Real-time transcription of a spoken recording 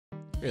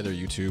Hey there,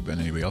 YouTube,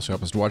 and anybody else who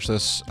happens to watch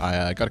this.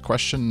 I got a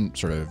question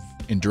sort of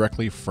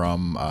indirectly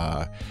from,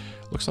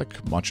 looks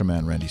like Macho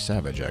Man Randy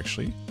Savage,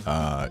 actually.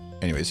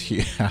 Anyways,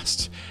 he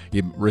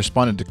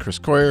responded to Chris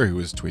Coyier, who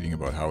was tweeting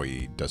about how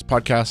he does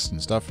podcasts and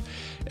stuff,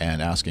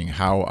 and asking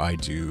how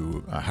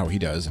he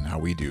does and how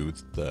we do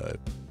the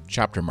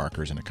chapter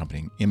markers and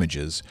accompanying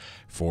images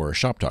for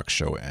Shop Talk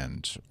Show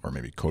or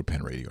maybe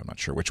CodePen Radio. I'm not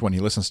sure which one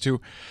he listens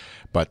to,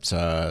 but so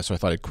I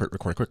thought I'd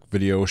record a quick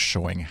video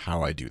showing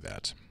how I do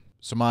that.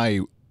 So my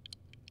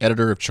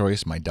editor of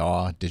choice, my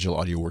DAW, digital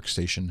audio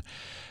workstation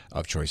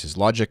of choice, is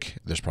Logic.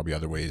 There's probably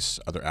other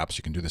apps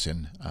you can do this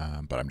in,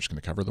 but I'm just going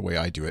to cover the way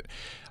I do it.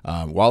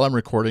 While I'm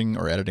recording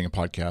or editing a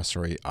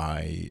podcast,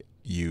 I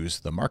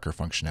use the marker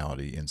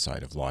functionality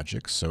inside of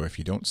Logic. So if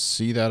you don't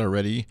see that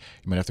already,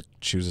 you might have to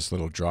choose this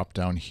little drop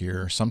down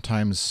here.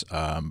 Sometimes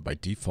by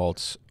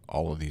default,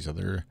 all of these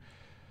other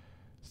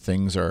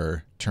things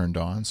are turned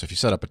on. So if you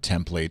set up a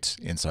template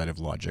inside of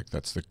Logic,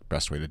 that's the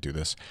best way to do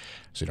this.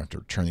 So you don't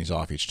have to turn these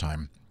off each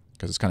time,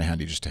 because it's kind of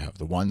handy just to have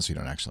the one so you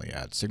don't actually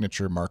add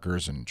signature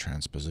markers and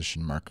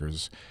transposition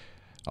markers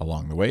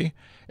along the way.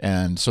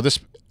 And so this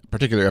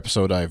particular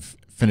episode I've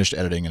finished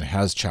editing and it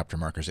has chapter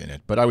markers in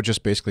it, but I would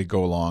just basically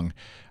go along.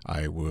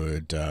 I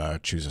would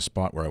choose a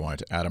spot where I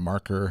wanted to add a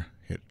marker,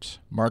 hit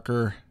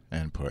marker,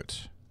 and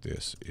put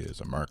this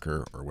is a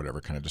marker or whatever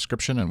kind of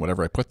description, and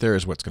whatever I put there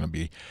is what's going to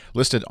be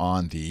listed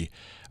on the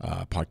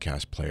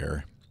podcast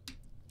player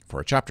for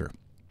a chapter.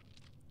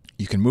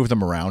 You can move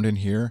them around in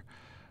here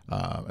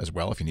as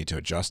well if you need to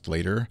adjust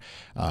later.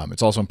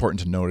 It's also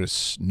important to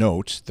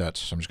note that,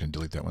 so I'm just going to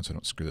delete that one so I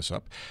don't screw this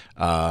up,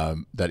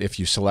 that if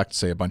you select,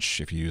 say,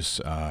 if you use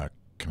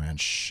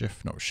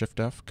Shift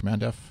F,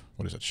 Command F,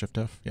 what is it, Shift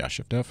F? Yeah,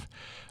 Shift F.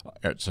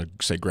 So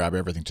say grab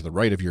everything to the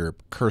right of your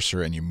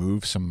cursor and you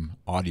move some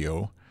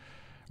audio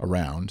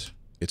around,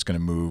 it's going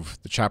to move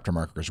the chapter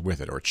markers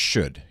with it, or it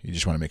should. You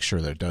just want to make sure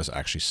that it does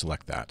actually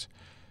select that.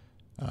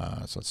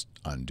 So let's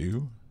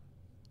undo.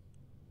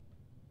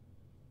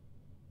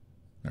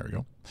 There we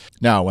go.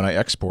 Now, when I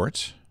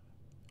export,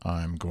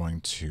 I'm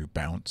going to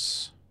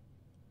bounce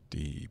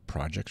the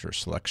project or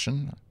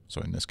selection.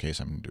 So in this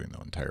case, I'm doing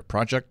the entire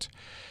project.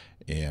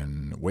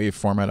 In WAV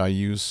format I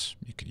use,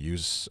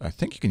 I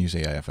think you can use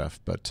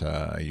AIFF, but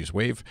I use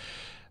WAV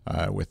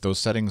with those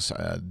settings,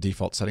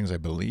 default settings, I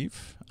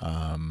believe.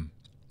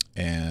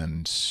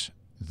 And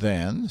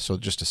then, so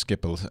just to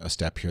skip a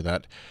step here,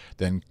 that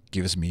then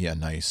gives me a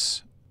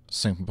nice,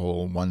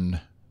 simple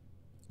one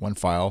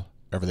file,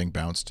 everything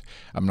bounced.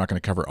 I'm not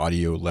going to cover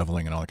audio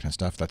leveling and all that kind of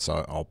stuff. That's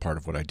all part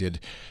of what I did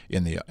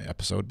in the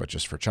episode, but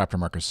just for chapter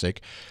markers'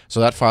 sake. So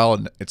that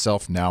file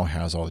itself now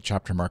has all the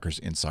chapter markers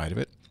inside of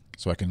it.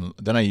 So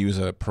I use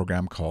a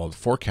program called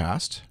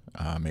Forecast,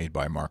 made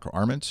by Marco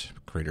Arment,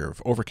 creator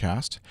of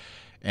Overcast,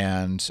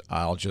 and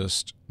I'll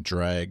just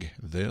drag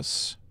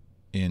this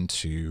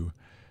into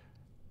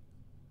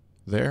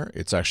there.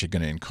 It's actually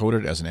going to encode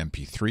it as an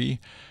MP3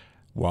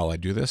 while I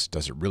do this. It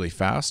does it really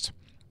fast.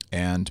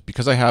 And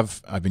because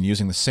I've been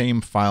using the same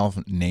file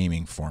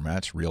naming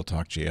format,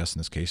 RealTalk.js in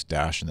this case,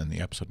 dash, and then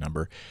the episode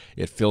number,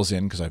 it fills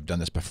in, because I've done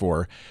this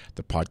before,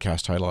 the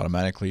podcast title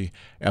automatically,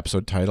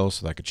 episode title,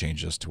 so that I could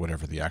change this to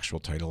whatever the actual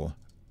title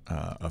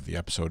of the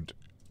episode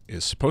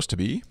is supposed to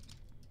be,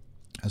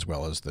 as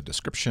well as the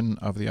description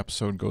of the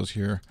episode goes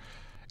here.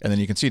 And then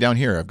you can see down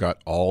here, I've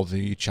got all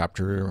the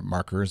chapter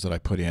markers that I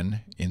put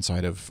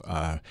inside of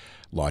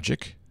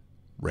Logic,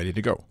 ready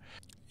to go.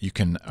 You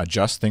can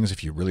adjust things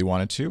if you really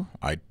wanted to.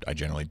 I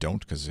generally don't,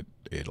 because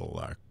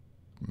it'll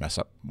mess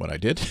up what I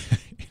did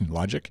in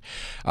Logic.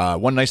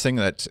 One nice thing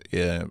that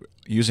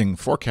using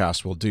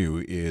Forecast will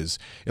do is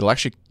it'll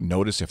actually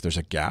notice if there's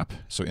a gap.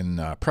 So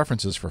in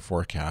preferences for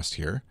Forecast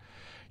here,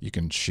 you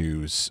can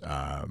choose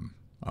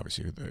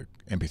obviously the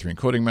MP3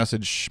 encoding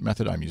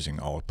method. I'm using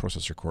all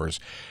processor cores.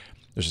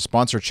 There's a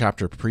sponsor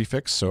chapter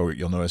prefix, so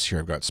you'll notice here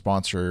I've got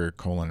sponsor,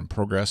 and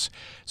progress.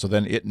 So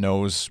then it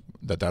knows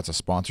that that's a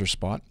sponsor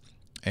spot.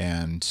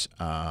 And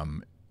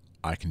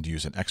I can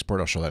use an export.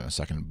 I'll show that in a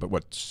second. But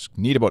what's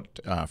neat about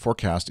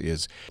Forecast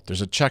is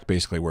there's a check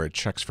basically where it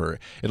checks it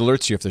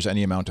alerts you if there's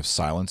any amount of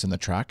silence in the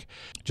track.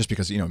 Just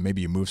because,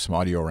 maybe you move some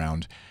audio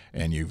around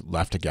and you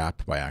left a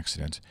gap by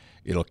accident,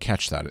 it'll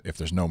catch that. If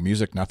there's no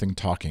music, nothing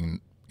talking,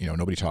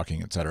 nobody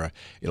talking, etc.,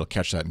 it'll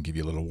catch that and give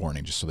you a little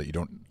warning, just so that you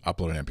don't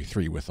upload an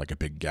MP3 with like a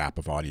big gap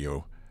of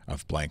audio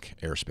of blank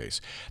airspace.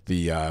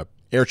 The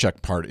air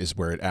check part is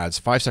where it adds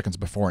 5 seconds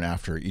before and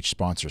after each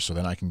sponsor. So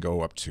then I can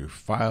go up to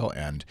File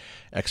and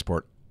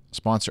export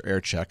sponsor air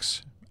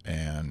checks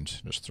and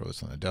just throw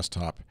this on the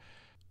desktop.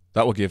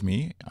 That will give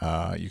me,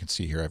 you can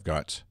see here I've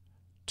got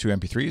 2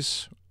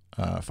 MP3s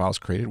files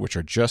created, which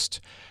are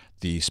just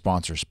the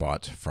sponsor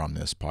spot from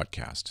this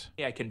podcast.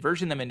 Yeah, I can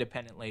version them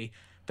independently,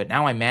 but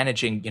now I'm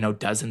managing,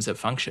 dozens of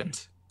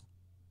functions.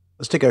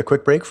 Let's take a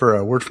quick break for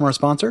a word from our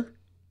sponsor.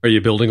 Are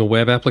you building a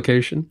web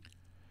application?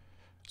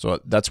 So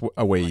that's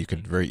a way you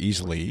could very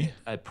easily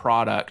a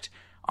product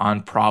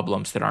on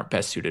problems that aren't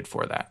best suited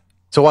for that.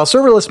 So while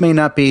serverless may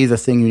not be the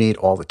thing you need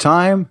all the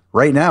time,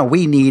 right now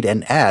we need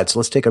an ad. So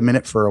let's take a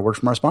minute for a word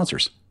from our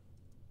sponsors.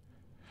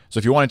 So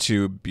if you wanted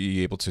to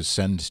be able to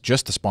send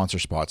just the sponsor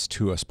spots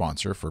to a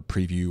sponsor for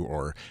preview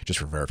or just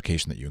for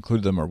verification that you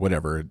included them or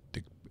whatever,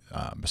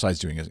 besides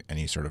doing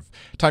any sort of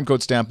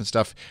timecode stamp and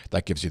stuff,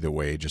 that gives you the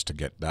way just to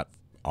get that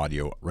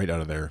audio right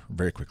out of there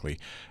very quickly.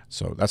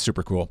 So that's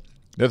super cool.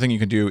 The other thing you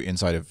can do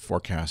inside of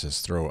Forecast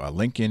is throw a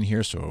link in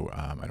here. So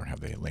I don't have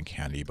the link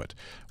handy, but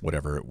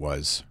whatever it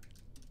was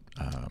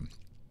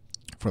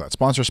for that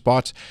sponsor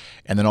spot.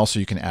 And then also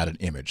you can add an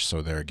image.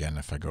 So there again,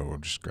 if I go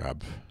just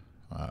grab,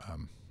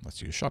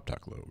 let's use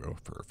ShopTalk logo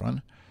for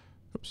fun.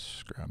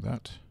 Oops, grab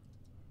that.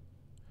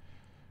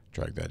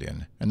 Drag that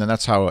in. And then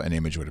that's how an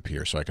image would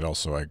appear. So I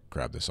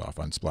grab this off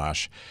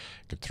Unsplash,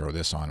 could throw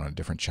this on a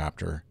different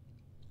chapter.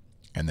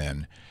 And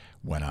then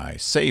when I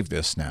save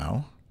this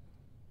now,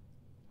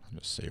 I'll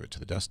just save it to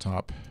the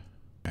desktop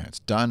and it's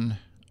done.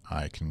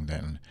 I can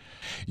then,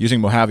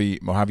 using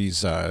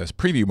Mojave's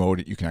preview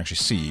mode, you can actually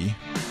see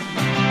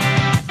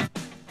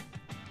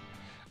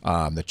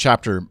the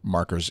chapter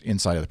markers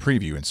inside of the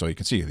preview. And so you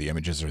can see the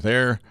images are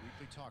there,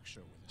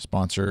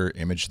 sponsor,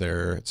 image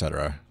there,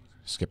 etc.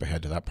 Skip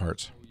ahead to that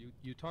part.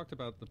 You talked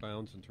about the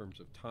bounds in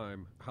terms of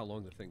time, how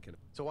long the thing can...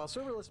 So while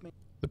serverless may...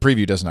 The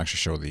preview doesn't actually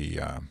show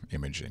the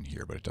image in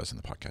here, but it does in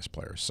the podcast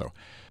player. So,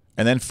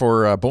 and then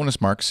for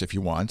bonus marks, if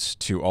you want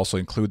to also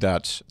include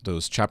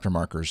those chapter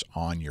markers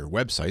on your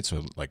website,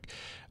 so like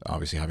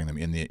obviously having them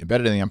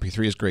embedded in the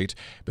MP3 is great,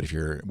 but if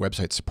your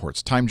website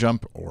supports time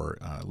jump or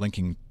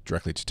linking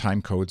directly to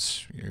time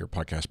codes, your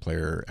podcast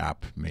player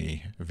app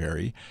may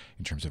vary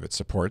in terms of its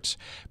supports.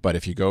 But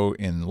if you go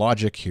in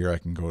Logic here, I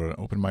can go to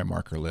open my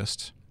marker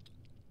list,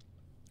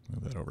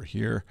 move that over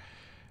here.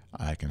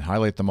 I can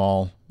highlight them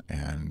all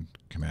and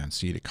Command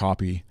C to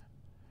copy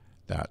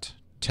that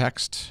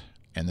text.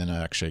 And then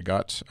I actually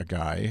got a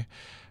guy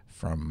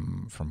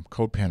from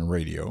CodePen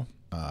Radio.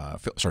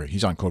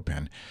 He's on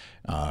CodePen.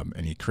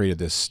 And he created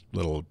this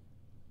little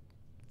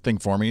thing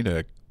for me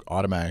to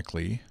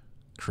automatically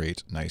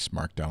create a nice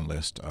markdown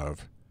list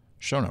of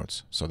show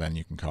notes. So then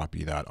you can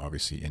copy that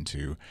obviously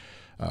into,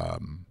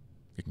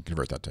 you can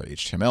convert that to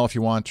HTML if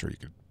you want, or you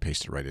could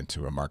paste it right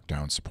into a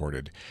markdown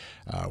supported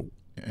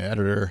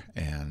editor.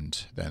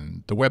 And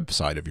then the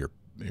website of your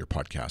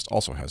podcast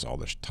also has all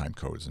the time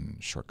codes and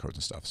short codes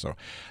and stuff. So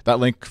that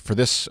link for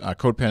this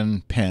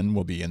CodePen pen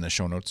will be in the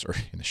show notes,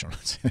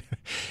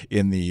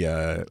 in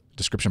the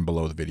description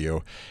below the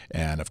video.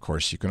 And of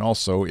course, you can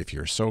also, if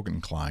you're so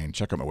inclined,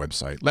 check out my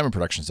website,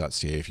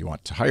 lemonproductions.ca, if you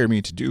want to hire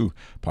me to do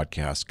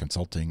podcast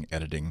consulting,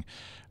 editing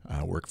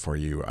work for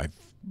you. I've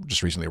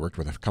just recently worked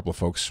with a couple of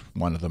folks,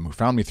 one of them who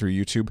found me through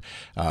YouTube,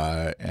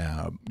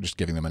 just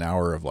giving them an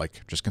hour of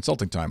just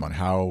consulting time on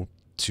how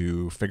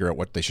to figure out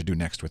what they should do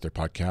next with their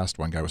podcast.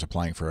 One guy was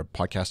applying for a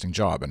podcasting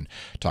job and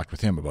talked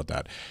with him about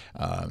that,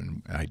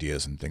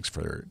 ideas and things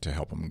to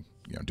help him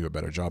do a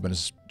better job in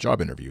his job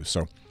interview.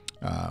 So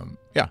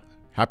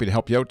happy to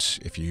help you out.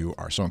 If you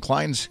are so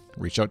inclined,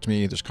 reach out to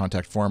me. There's a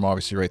contact form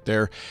obviously right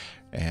there,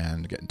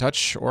 and get in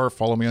touch or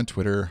follow me on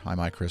Twitter. I'm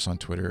iChris on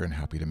Twitter, and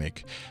happy to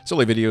make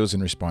silly videos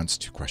in response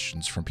to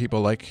questions from people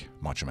like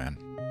Macho Man.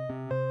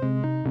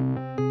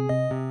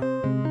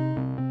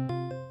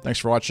 Thanks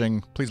for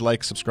watching. Please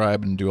like,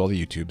 subscribe, and do all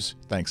the YouTubes.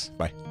 Thanks.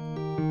 Bye.